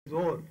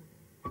zone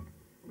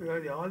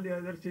because all the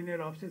other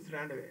senior officers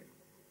ran away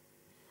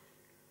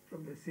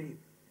from the scene.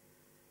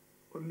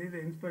 Only the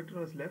inspector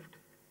was left,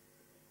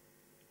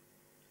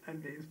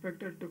 and the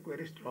inspector took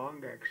very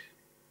strong action.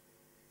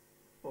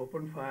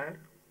 Opened fire,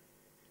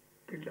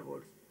 killed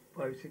about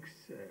 5-6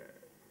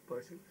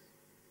 persons.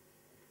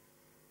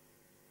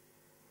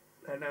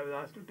 And I was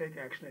asked to take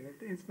action against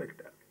the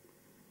inspector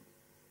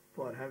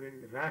for having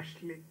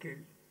rashly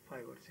killed 5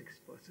 or 6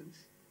 persons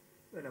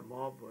when a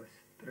mob was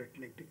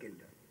threatening to kill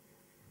them.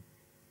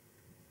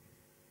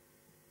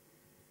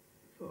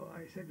 So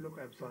I said, look,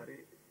 I'm sorry.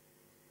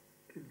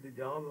 It's the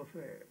job of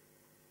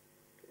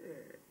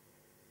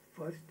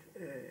first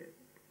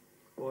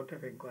court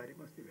of inquiry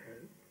must be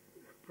held.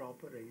 A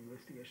proper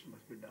investigation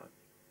must be done,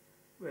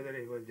 whether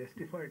he was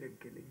justified in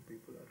killing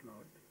people or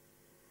not,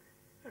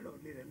 and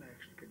only then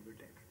action can be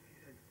taken. He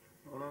said,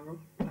 no,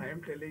 I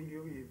am telling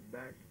you he is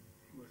bad.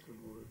 You must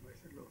remove him. I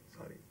said, no,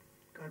 sorry,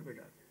 can't be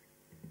done.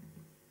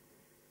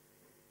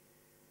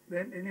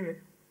 Then anyway,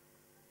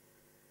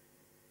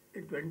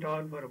 it went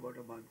on for about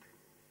a month.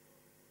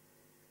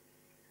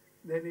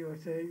 Then he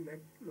was saying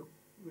that, look,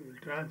 we will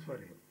transfer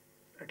him.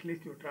 At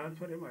least you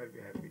transfer him, I will be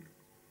happy.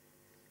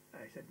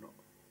 I said, no,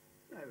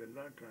 I will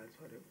not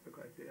transfer him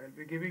because I will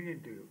be giving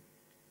in to you.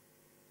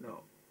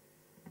 No.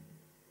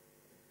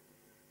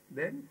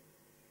 Then,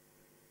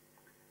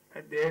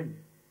 at the end,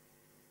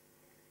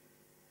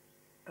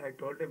 I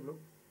told him,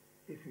 look,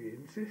 if you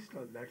insist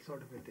on that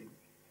sort of a thing,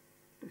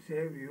 to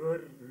save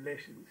your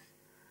relations,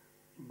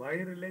 my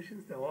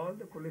relations, all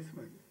the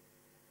policemen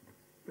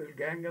will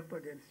gang up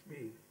against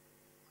me.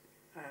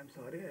 I am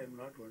sorry, I am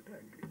not going to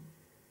agree.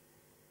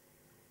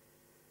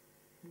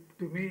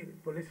 To me,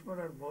 policemen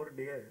are more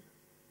dear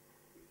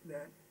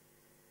than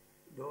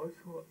those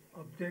who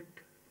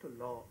object to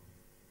law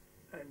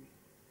and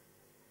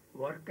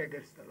work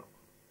against the law.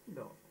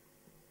 No.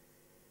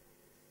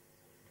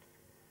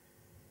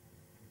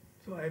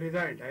 So I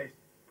resigned. I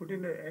put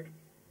in a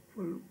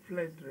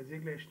full-fledged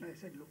resignation. I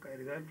said, look, I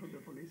resigned from the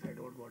police. I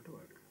don't want to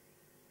work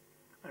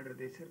under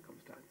these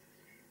circumstances.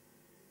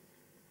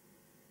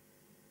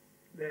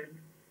 Then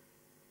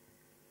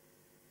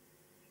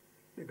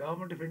the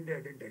government of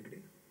India didn't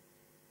agree.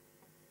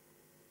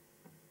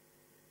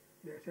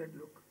 They said,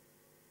 look,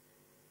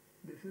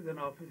 this is an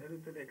officer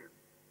with an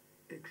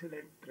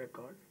excellent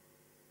record.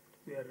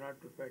 We are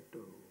not prepared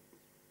to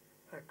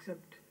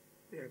accept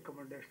the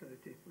recommendation of the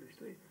Chief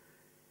Minister.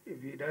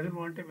 If he doesn't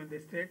want him in the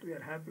state, we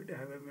are happy to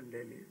have him in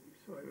Delhi.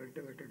 So I went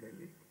away to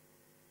Delhi.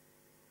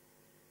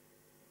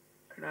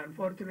 And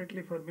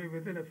unfortunately for me,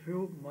 within a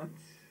few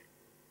months,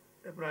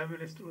 the Prime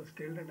Minister was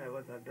killed and I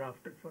was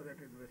drafted for that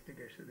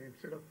investigation.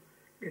 Instead of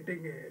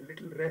getting a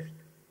little rest,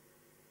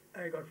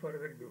 I got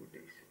further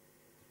duties.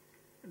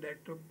 And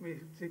that took me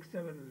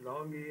 6-7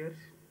 long years.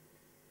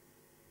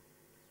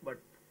 But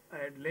I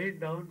had laid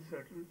down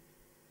certain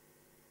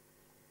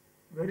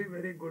very,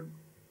 very good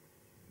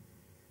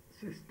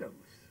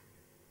systems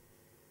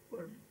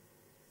for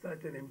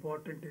such an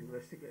important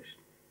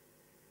investigation.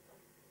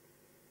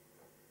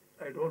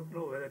 I don't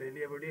know whether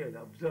anybody has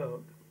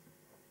observed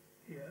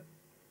here,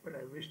 but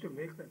I wish to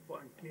make that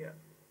point clear.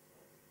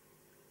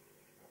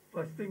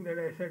 First thing that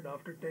I said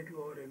after taking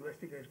over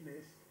investigation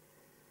is,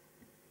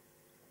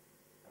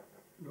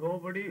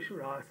 nobody should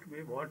ask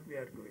me what we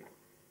are doing.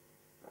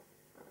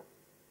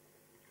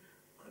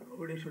 Or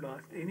nobody should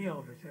ask any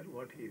officer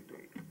what he is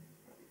doing.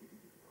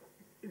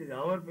 It is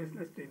our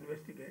business to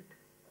investigate,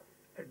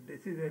 and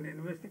this is an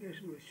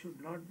investigation which should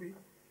not be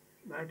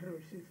matter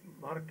which is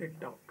market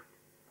talk.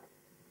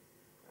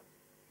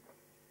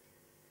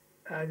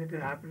 As it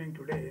is happening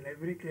today, in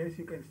every case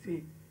you can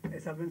see a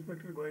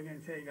sub-inspector going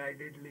and saying, I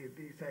did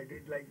this, I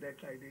did like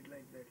that, I did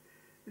like that.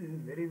 This is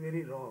very,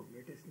 very wrong.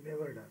 It is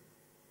never done.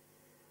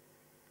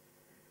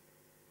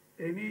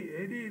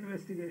 Any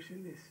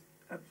investigation is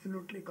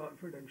absolutely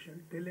confidential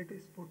till it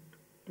is put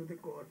to the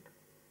court.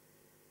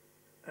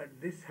 And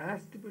this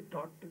has to be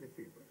taught to the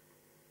people.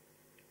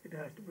 It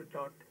has to be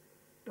taught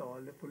to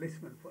all the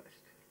policemen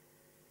first.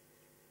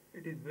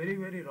 It is very,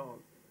 very wrong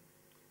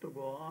to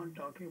go on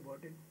talking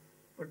about it.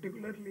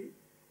 Particularly,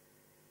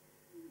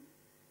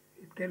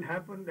 it can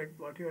happen that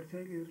what you are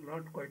saying is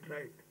not quite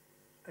right.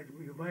 And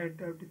you might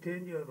have to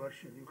change your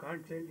version. You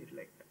can't change it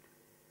like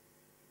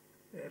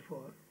that.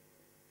 Therefore,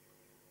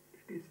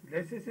 it is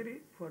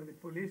necessary for the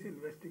police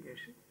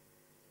investigation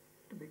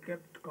to be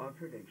kept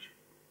confidential.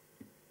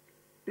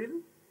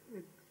 Till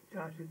the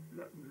charge is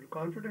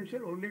confidential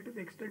only to the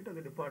extent of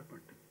the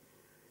department.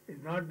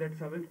 It's not that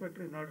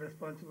sub-inspector is not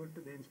responsible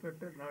to the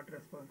inspector, not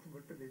responsible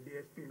to the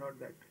DSP, not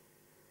that.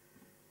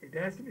 It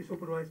has to be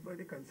supervised by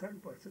the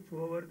concerned persons,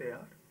 whoever they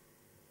are.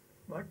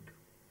 But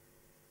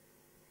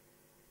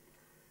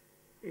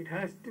it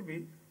has to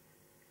be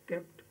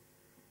kept,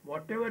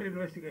 whatever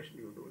investigation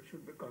you do, it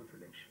should be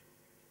confidential.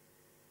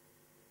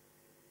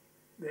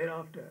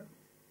 Thereafter,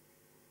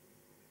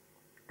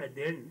 at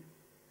the end,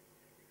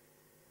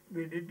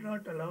 we did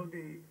not allow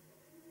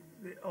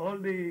all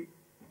the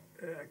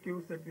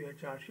accused that we had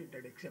charge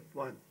sheeted except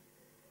one.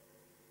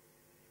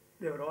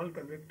 They were all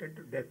convicted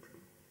to death.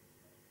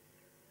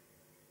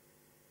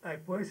 I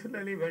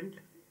personally went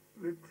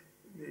with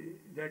the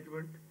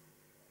judgment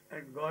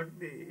and got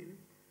the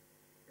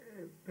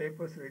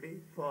papers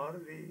ready for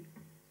the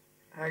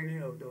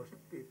hanging of those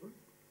people,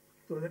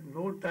 so that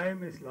no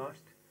time is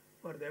lost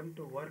for them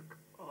to work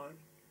on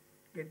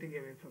getting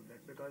away from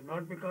that. Because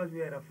not because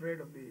we are afraid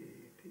of the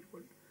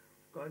people,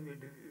 because we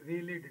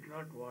really did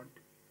not want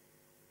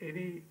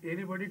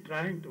anybody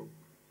trying to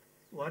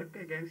work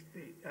against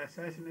the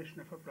assassination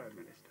of a prime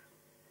minister.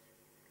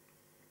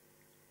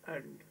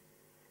 And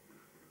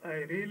I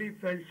really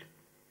felt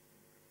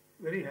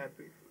very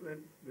happy when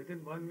within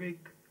 1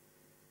 week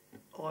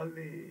all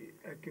the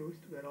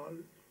accused were all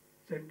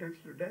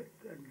sentenced to death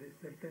and the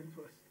sentence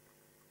was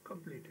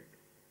completed.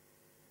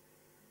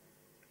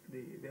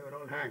 They were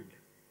all hanged.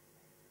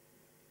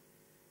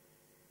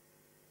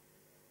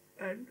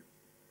 And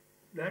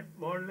that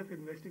model of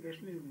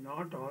investigation is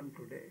not on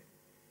today.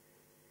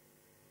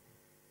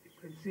 You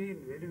can see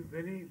in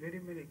very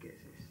many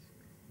cases.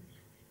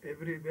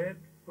 Everywhere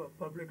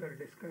public are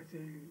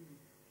discussing,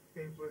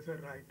 papers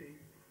are writing.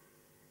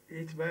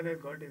 Each man has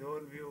got his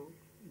own view,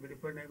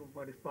 depending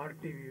upon his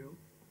party view.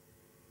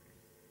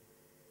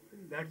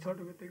 That sort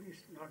of a thing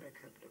is not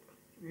acceptable.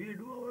 We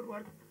do our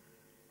work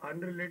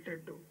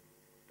unrelated to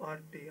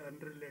party,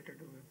 unrelated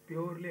to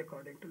purely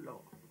according to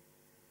law.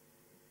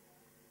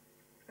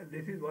 And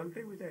this is one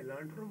thing which I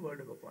learned from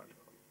Venugopala.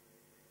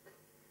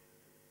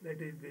 That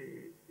is the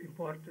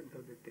importance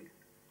of the thing.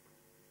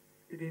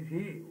 It is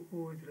he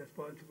who is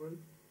responsible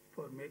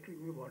for making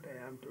me what I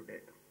am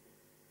today.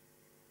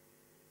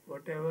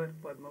 Whatever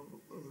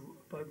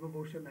Padma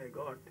Bhushan I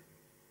got,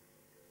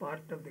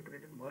 part of the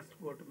credit must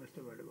go to Mr.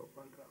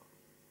 Venugopala.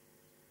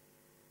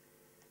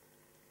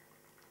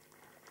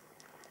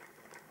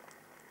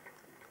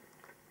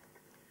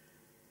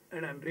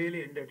 And I'm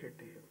really indebted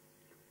to him.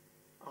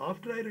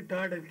 After I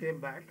retired and came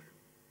back,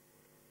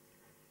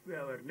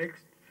 our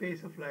next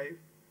phase of life,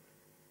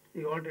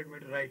 he wanted me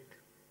to write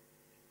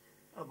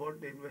about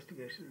the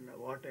investigation,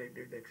 what I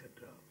did, etc.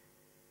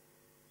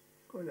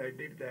 Of course, I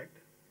did that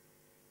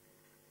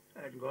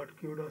and got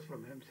kudos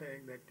from him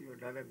saying that you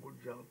have done a good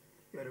job.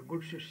 You are a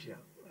good shishya.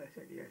 I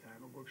said, yes, I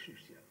am a good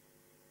shishya.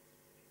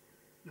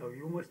 Now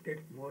you must get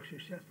more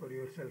shishyas for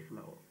yourself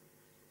now.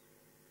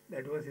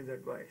 That was his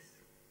advice.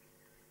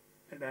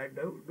 And I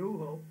do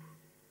hope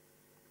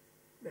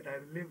that I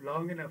will live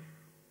long enough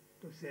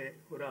to say,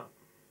 hurrah,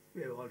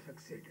 we have all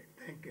succeeded.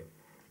 Thank you.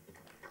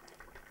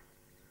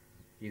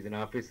 He is an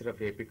officer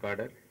of AP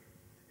cadre.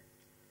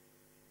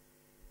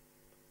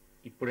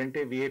 ఇప్పుడంటే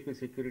VIP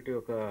security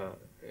ఒక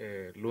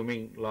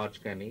looming large,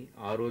 కానీ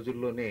ఆ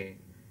రోజుల్లోనే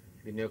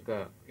దీని యొక్క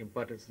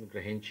ఇంపార్టెన్స్ని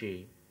గ్రహించి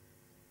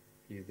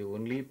is the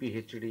only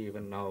PhD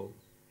even now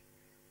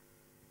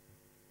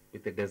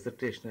with a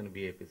dissertation and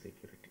VIP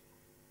security.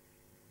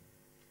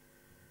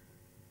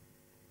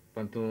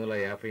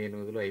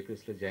 1958లో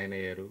ఐపీఎస్లో join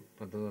అయ్యారు.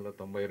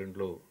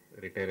 1992లో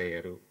retire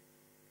అయ్యారు.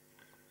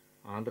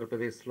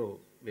 ఆంధ్రప్రదేశ్లో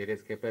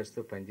వేరియస్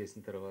కెపాసిటీతో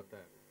పనిచేసిన తర్వాత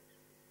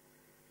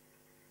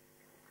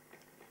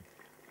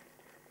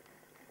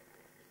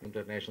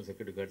international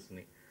security guards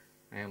ni.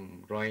 I am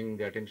drawing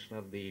the attention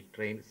of the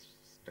trained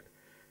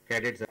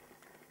cadets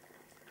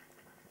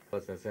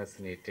was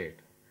assassinated.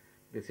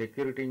 The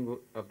security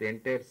of the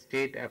entire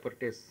state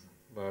apparatus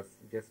was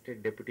just a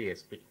deputy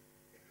SP.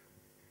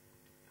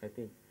 I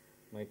think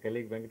my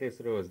colleague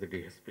Venkateswara was the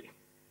DSP.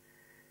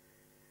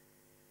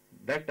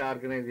 That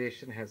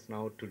organization has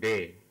now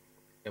today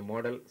a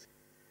model.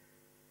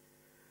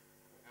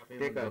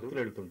 అప్పుడు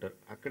వెళ్తుంటారు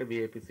అక్కడ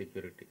VIP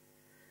security.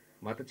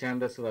 మత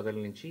ఛాందస్వాదుల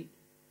నుంచి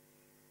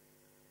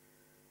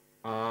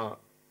ఆ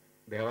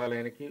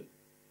దేవాలయానికి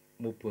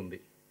ముప్పు ఉంది.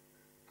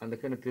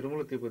 అందుకని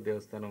తిరుమల తిరుపతి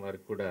దేవస్థానం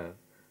వారికి కూడా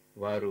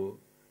వారు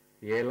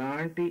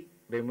ఎలాంటి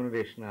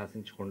రెమ్యునరేషన్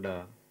ఆశించకుండా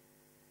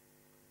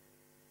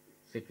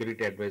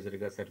సెక్యూరిటీ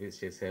అడ్వైజర్గా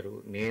సర్వీస్ చేశారు.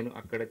 నేను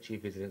అక్కడ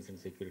చీఫ్ విజిలెన్స్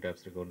అండ్ సెక్యూరిటీ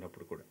ఆఫీసర్గా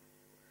ఉన్నప్పుడు కూడా.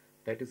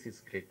 That is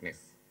his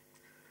greatness.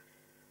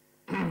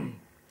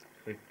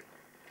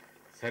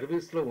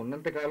 సర్వీస్లో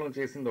ఉన్నంతకాలం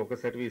చేసింది ఒక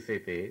సర్వీస్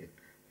అయితే,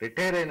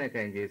 రిటైర్ అయినాక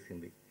ఆయన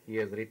చేసింది, he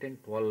has return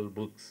 12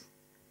 books.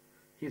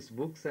 His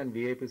books and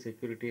VIP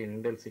security and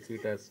Indian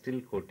security are still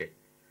quoted.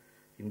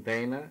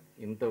 ఇంతైనా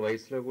ఇంత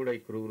వయసులో కూడా ఈ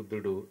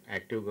కురువృద్ధుడు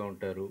యాక్టివ్గా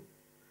ఉంటారు.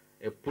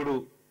 ఎప్పుడు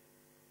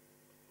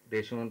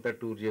దేశమంతా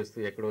టూర్ చేస్తూ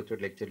ఎక్కడో చోట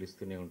లెక్చర్లు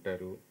ఇస్తూనే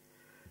ఉంటారు.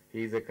 He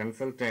is a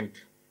consultant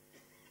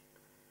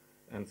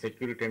and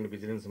security and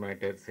vigilance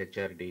matters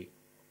HRD.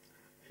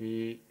 He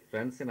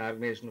runs an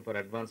organisation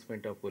for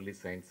advancement of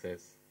police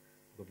sciences.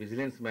 ఒక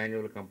విజిలెన్స్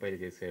మాన్యువల్ కంపైల్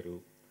చేశారు.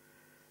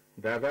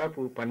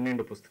 దాదాపు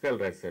 12 పుస్తకాలు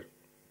రాశారు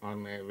on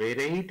a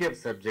variety of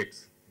subjects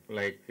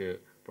like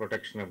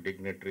protection of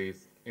dignitaries,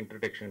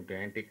 introduction to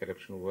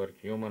anti-corruption work,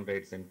 human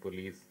rights and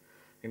police,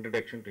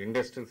 introduction to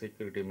industrial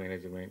security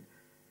management,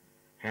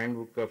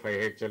 handbook of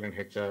IHL and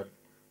HR,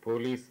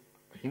 police,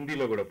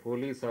 హిందీలో కూడా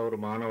police hour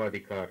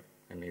మానవాధికార్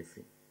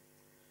అనేసి.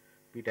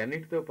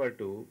 వీటన్నిటితో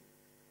పాటు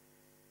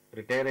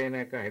retire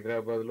అయినాక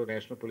హైదరాబాద్లో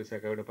national police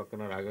academy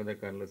పక్కన రాఘవేంద్ర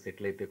కాలనీలో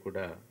settle అయితే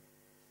కూడా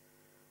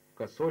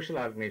ఒక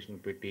సోషల్ ఆర్గనైజేషన్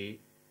పెట్టి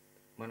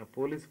మన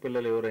పోలీస్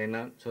పిల్లలు ఎవరైనా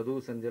చదువు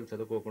సంధ్యలు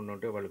చదువుకోకుండా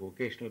ఉంటే వాళ్ళకి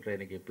వొకేషనల్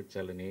ట్రైనింగ్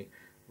ఇప్పించాలని,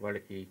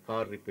 వాళ్ళకి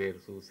car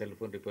repairs, cell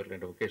phone repair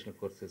లాంటి వొకేషనల్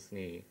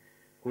కోర్సెస్ని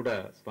కూడా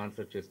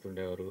స్పాన్సర్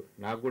చేస్తుండేవారు.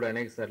 నాకు కూడా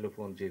అనేక సార్లు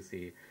ఫోన్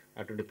చేసి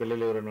అటువంటి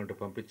పిల్లలు ఎవరైనా ఉంటే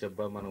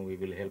పంపించబ్బా, మనం వీ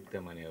విల్ హెల్ప్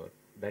దెమ్ అనేవారు.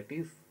 That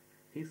is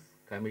his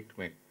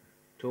commitment,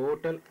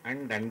 total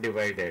and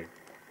undivided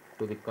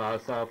to the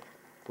cause of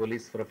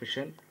police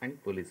profession and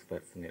police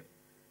personnel.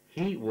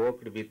 He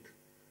worked with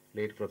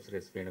late Professor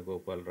S.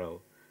 Venugopala Rao.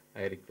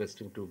 I request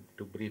him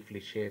to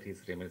briefly share his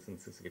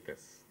reminiscences with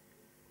us.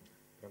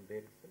 From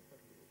there itself.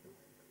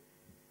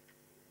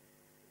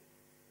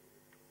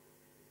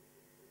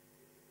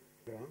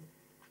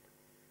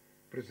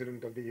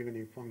 President of the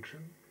evening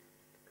function,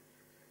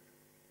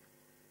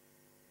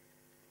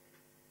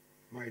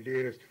 my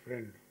dearest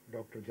friend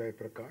Dr. Jai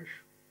Prakash,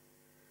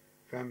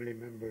 family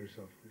members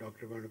of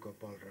Dr.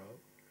 Venugopala Rao,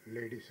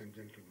 ladies and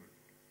gentlemen.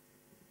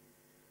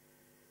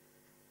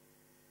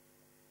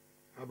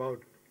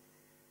 About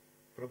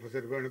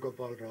Professor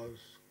Venugopala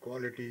Rao's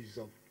qualities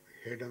of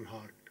head and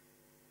heart,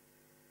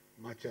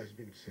 much has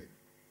been said.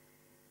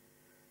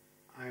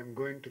 I am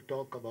going to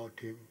talk about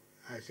him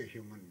as a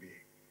human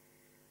being.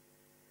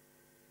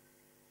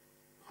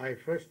 I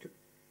first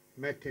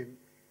met him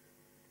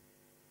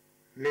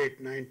late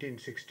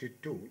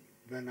 1962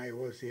 when I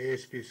was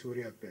ASP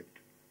Suryapet.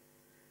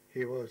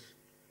 He was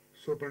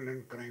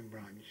Superintendent Crime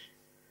Branch.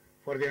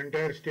 For the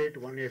entire state,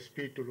 one SP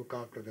to look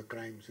after the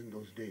crimes in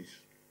those days.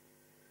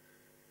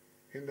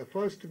 In the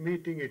first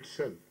meeting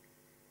itself,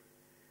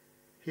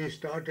 he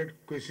started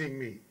quizzing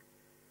me.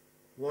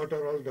 What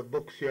are all the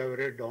books you have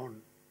read on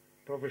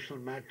professional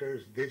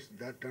matters, this,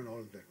 that and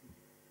all that.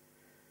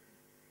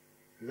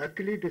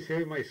 Luckily, to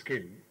save my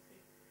skin,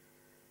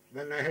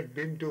 when I had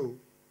been to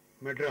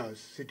Madras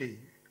city,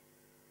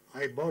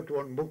 I bought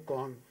one book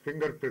on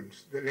fingerprints,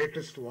 the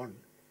latest one.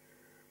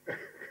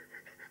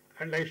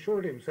 And I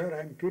showed him, sir,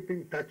 I am keeping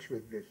touch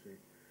with this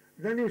thing.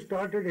 Then he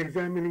started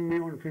examining me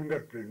on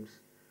fingerprints,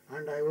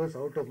 and I was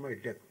out of my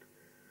depth.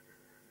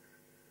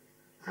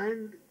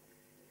 And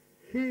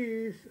he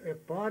is a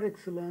par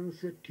excellence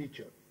a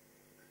teacher.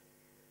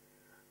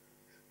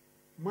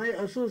 My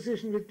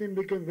association with him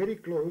became very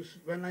close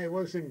when I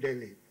was in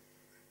Delhi.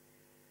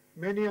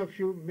 Many of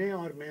you may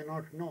or may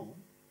not know,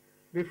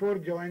 before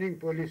joining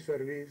police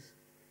service,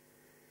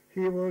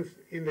 he was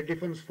in the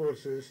defense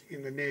forces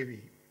in the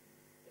Navy.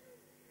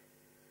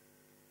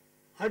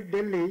 At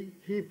Delhi,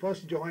 he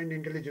first joined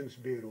Intelligence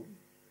Bureau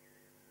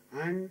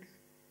and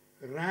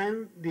ran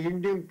the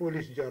Indian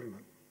Police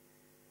Journal,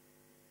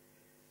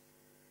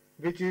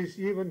 which is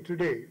even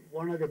today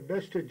one of the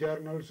best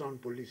journals on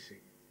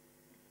policing.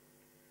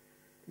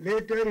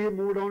 Later, he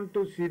moved on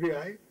to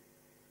CBI.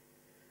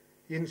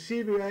 In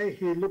CBI,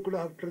 he looked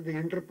after the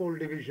Interpol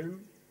division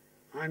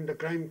and the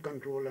crime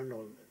control and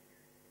all that.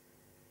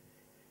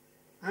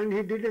 And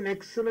he did an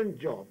excellent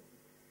job.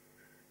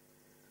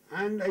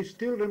 And I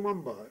still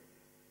remember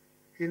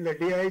in the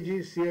DIG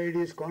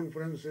CID's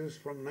conferences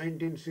from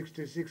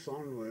 1966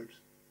 onwards,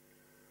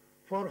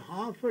 for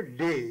half a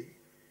day,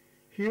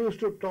 he used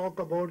to talk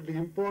about the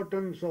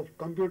importance of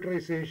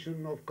computerization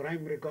of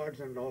crime records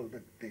and all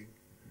that thing.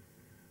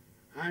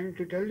 And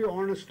to tell you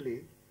honestly,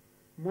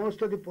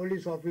 most of the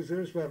police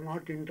officers were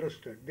not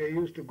interested. They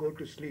used to go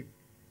to sleep.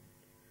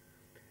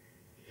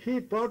 He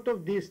thought of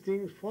these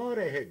things far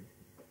ahead.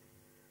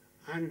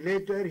 And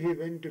later he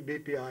went to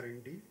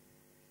BPR&D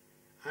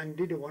and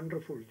did a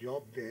wonderful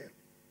job there.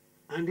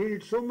 And he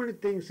did so many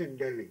things in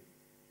Delhi.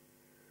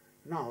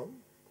 Now,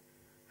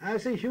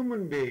 as a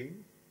human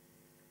being,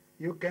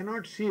 you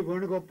cannot see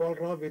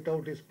Venugopala Rao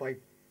without his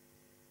pipe.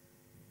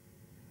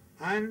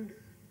 And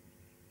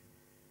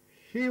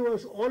he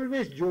was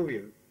always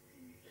jovial.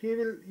 He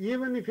will,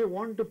 even if he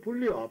want to pull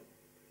you up,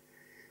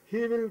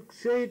 he will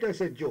say it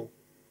as a joke.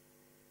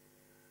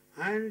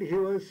 And he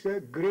was a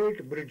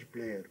great bridge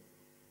player.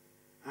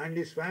 And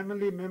his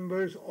family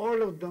members,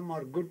 all of them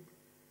are good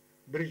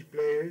bridge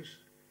players.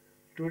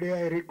 Today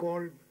I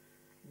recall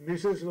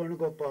Mrs.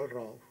 Venugopala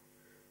Rao,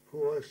 who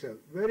was a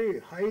very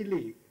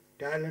highly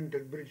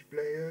talented bridge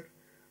player,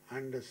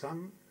 and the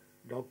son,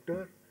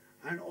 doctor,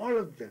 and all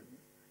of them.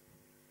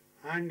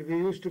 And we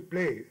used to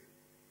play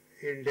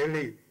in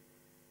Delhi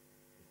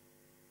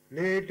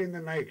late in the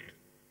night.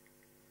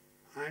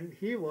 And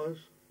he was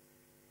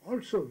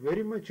also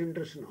very much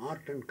interested in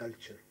art and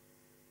culture.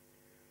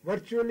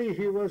 Virtually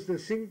he was the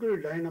single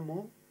dynamo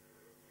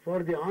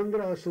for the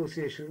Andhra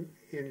Association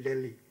in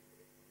Delhi.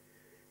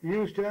 He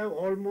used to have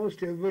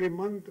almost every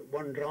month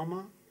one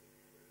drama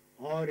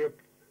or a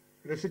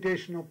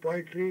recitation of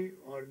poetry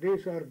or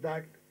this or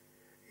that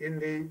in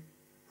the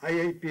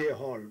IIPA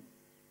hall.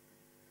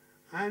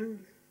 And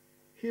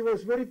he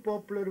was very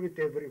popular with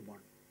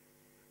everyone.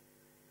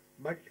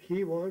 But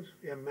he was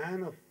a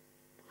man of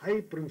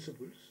high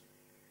principles.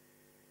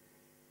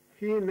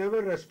 He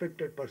never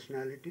respected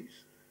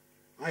personalities.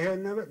 I have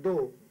never,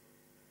 though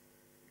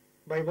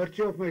by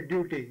virtue of my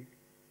duty,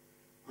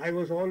 I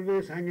was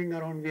always hanging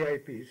around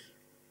VIPs.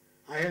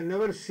 I have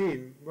never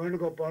seen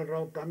Venugopala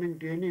Rao coming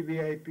to any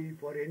VIP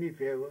for any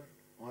favor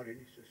or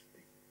any such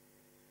thing.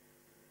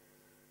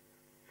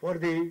 For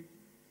the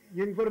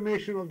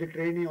information of the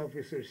trainee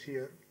officers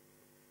here,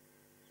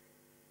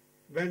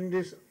 when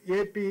this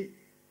AP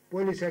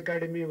Police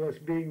Academy was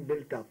being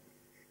built up,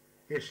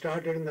 it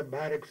started in the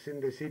barracks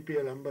in the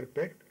CPL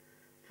Amberpet.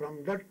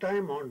 From that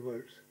time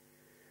onwards,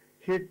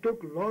 he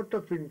took lot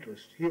of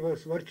interest. He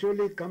was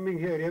virtually coming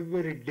here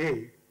every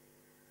day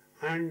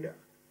and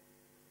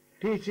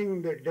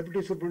teaching the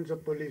deputy superintendents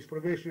of police,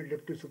 probationary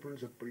deputy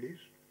superintendents of police,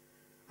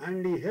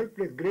 and he helped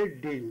a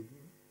great deal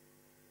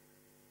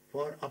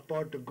for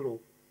APA to grow.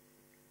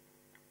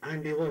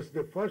 And he was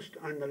the first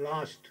and the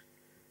last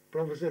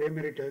Professor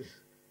Emeritus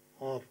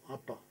of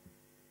APA.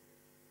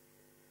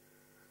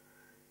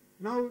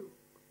 Now,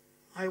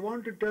 I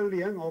want to tell the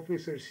young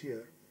officers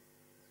here,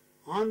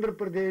 Andhra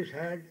Pradesh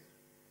had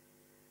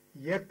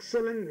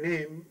excellent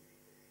name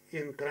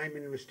in crime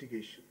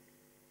investigation.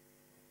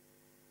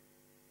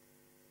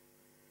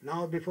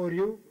 Now before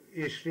you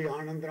is Sri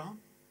Anandram,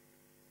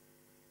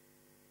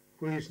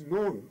 who is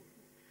known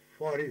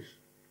for his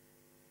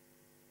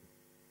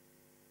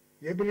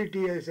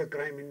ability as a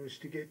crime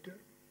investigator,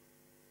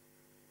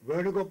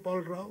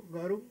 Venugopala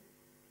Garu,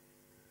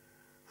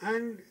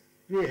 and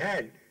we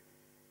had,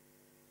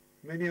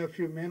 many of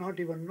you may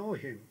not even know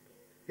him,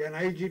 an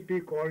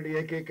IGP called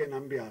A.K.K.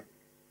 Nambiar.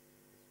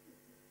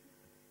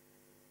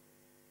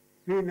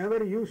 We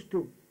never used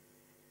to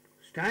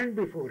stand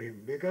before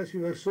him because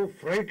we were so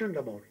frightened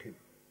about him.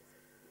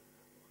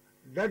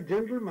 That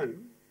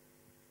gentleman,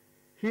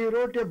 he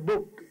wrote a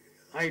book,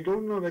 I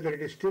don't know whether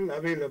it is still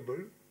available,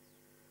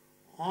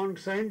 on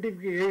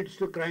scientific aids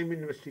to crime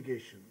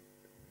investigation,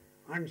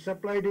 and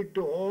supplied it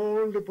to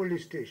all the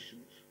police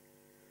stations.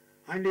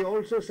 And he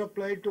also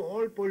supplied to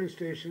all police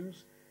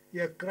stations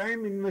a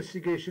crime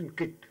investigation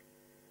kit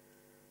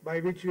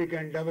by which we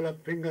can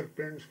develop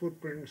fingerprints,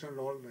 footprints and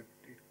all that.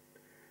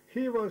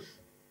 He was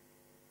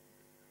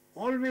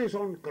always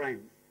on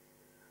crime,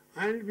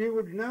 and we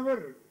would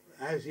never,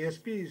 as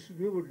SPs,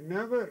 we would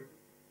never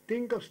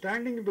think of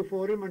standing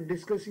before him and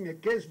discussing a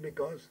case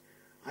because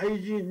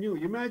IG knew.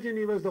 Imagine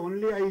he was the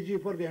only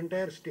IG for the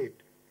entire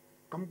state,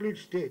 complete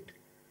state,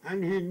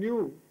 and he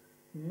knew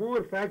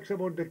more facts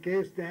about the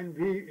case than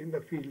we in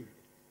the field.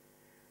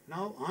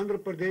 Now Andhra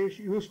Pradesh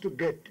used to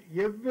get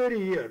every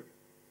year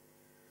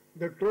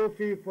the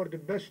trophy for the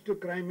best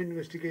crime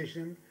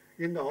investigation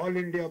in the All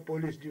India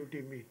Police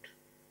Duty Meet.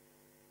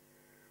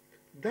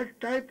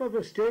 That type of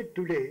a state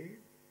today,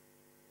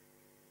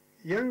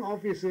 young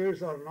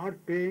officers are not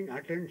paying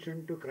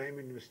attention to crime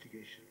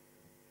investigation.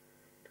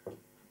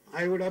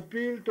 I would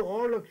appeal to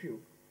all of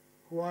you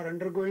who are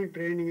undergoing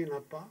training in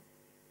APA.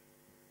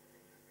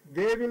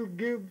 They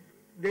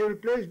will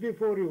place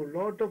before you a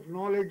lot of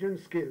knowledge and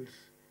skills,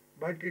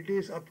 but it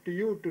is up to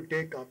you to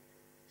take up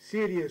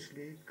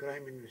seriously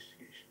crime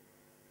investigation.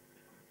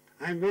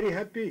 I am very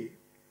happy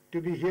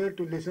to be here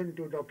to listen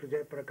to Dr.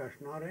 Jayaprakash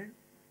Narayan.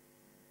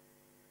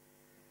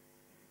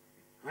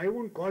 I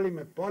won't call him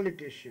a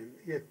politician,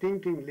 a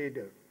thinking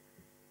leader.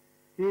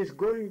 He is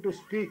going to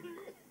speak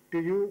to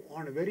you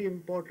on a very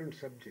important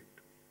subject.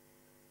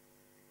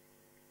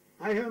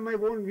 I have my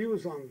own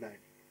views on that.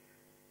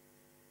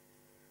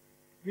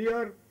 We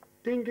are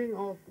thinking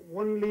of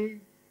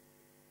only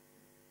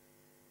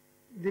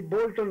the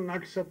bolt and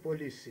nuts of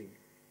policing.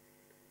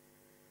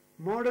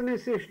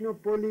 Modernization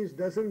of police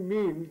doesn't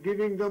mean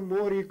giving them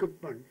more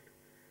equipment.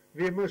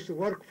 We must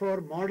work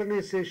for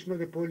modernization of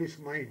the police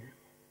mind.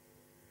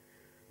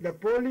 The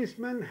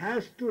policeman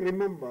has to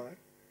remember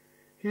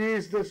he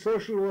is the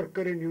social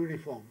worker in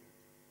uniform.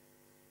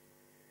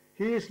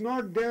 He is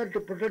not there to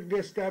protect the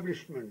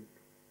establishment.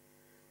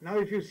 Now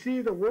if you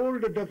see the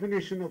old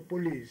definition of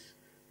police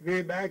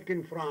way back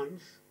in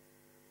France,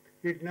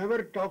 it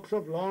never talks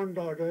of law and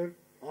order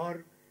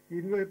or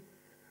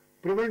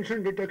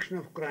prevention detection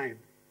of crime.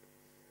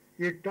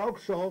 It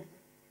talks of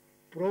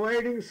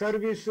providing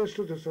services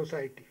to the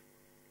society.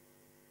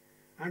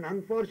 And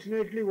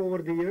unfortunately over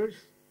the years,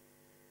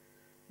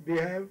 we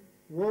have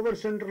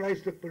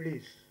over-centralized the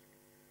police,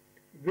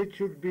 which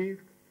should be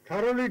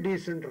thoroughly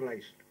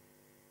decentralized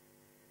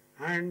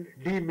and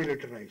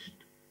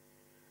demilitarized.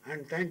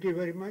 And thank you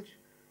very much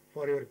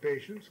for your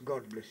patience.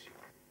 God bless you.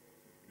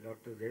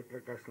 Dr.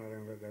 Jayaprakash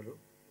Narayan Garu,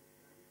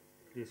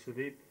 Sri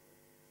Sudeep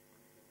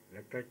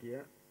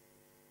Latakia,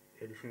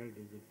 Additional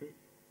DGP,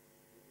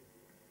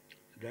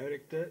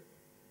 Director,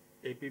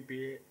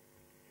 APPA,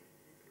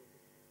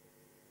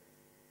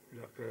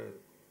 Dr.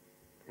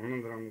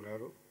 Anandram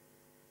Garu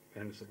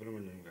and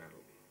Subramanian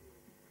Garu.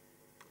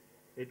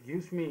 It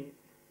gives me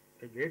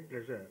a great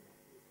pleasure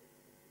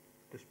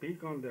to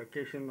speak on the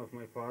occasion of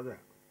my father,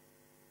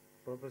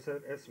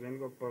 Professor S.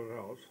 Venugopala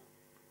Rao's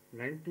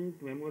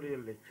 19th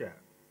Memorial Lecture,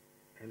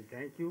 and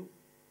thank you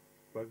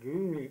for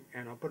giving me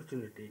an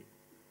opportunity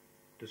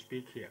to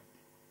speak here.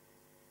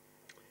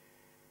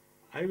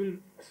 I will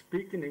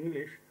speak in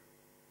English,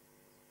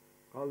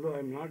 although I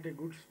am not a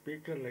good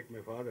speaker like my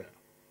father,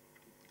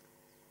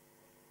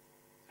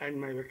 and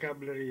my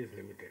vocabulary is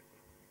limited.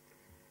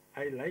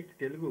 I like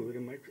Telugu very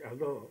much,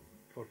 although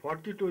for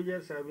 42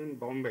 years I have been in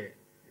Bombay.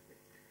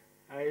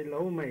 I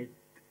love my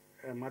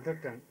mother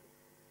tongue,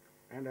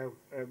 and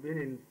I've been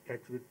in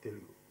touch with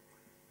Telugu.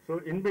 So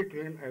in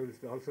between, I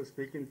will also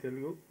speak in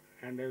Telugu,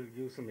 and I will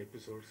give some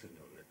episodes in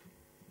all that.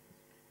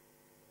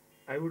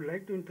 I would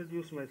like to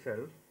introduce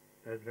myself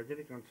as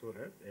Rajinikanth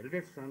Suras,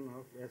 eldest son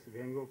of S.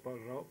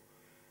 Venugopala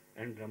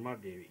and Rama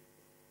Devi.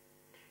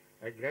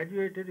 I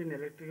graduated in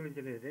electrical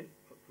engineering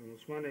from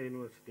Usmania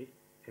University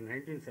in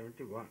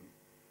 1971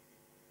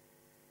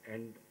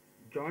 and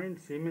joined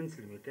Siemens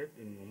Limited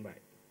in Mumbai.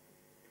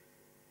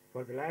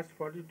 For the last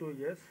 42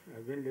 years,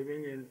 I've been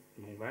living in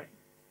Mumbai,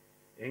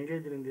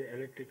 engaged in the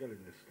electrical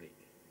industry.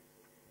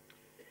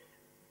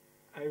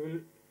 I will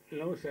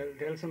now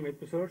tell some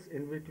episodes.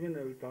 In between,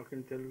 I will talk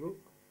in Telugu,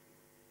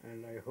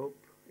 and I hope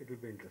it will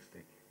be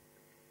interesting.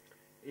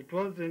 It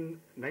was in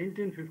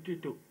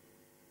 1952,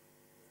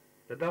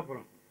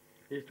 Pedapuram,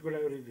 East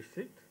Godavari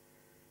district.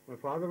 My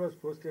father was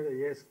posted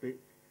as ASP,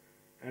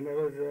 and I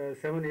was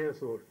 7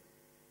 years old.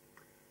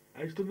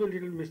 I used to be a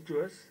little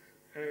mischievous,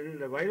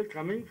 and while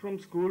coming from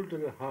school to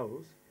the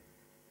house,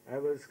 I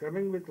was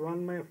coming with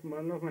one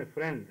of my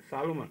friends,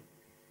 Solomon,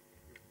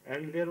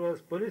 and there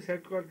was police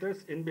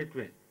headquarters in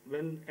between,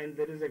 and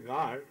there is a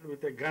guard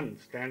with a gun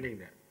standing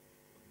there.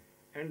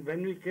 And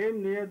when we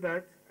came near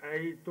that,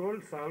 I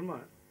told Salma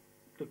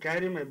to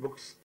carry my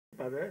books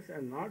others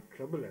and not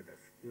trouble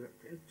others.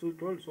 She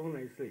told so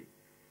nicely.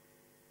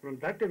 From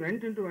that it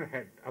went into my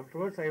head.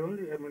 Afterwards, I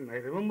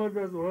remember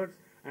those words,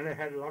 and I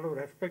had a lot of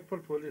respect for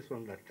police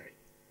from that time.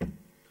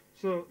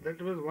 So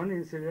that was one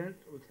incident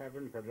which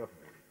happened in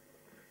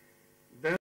Pedapuram.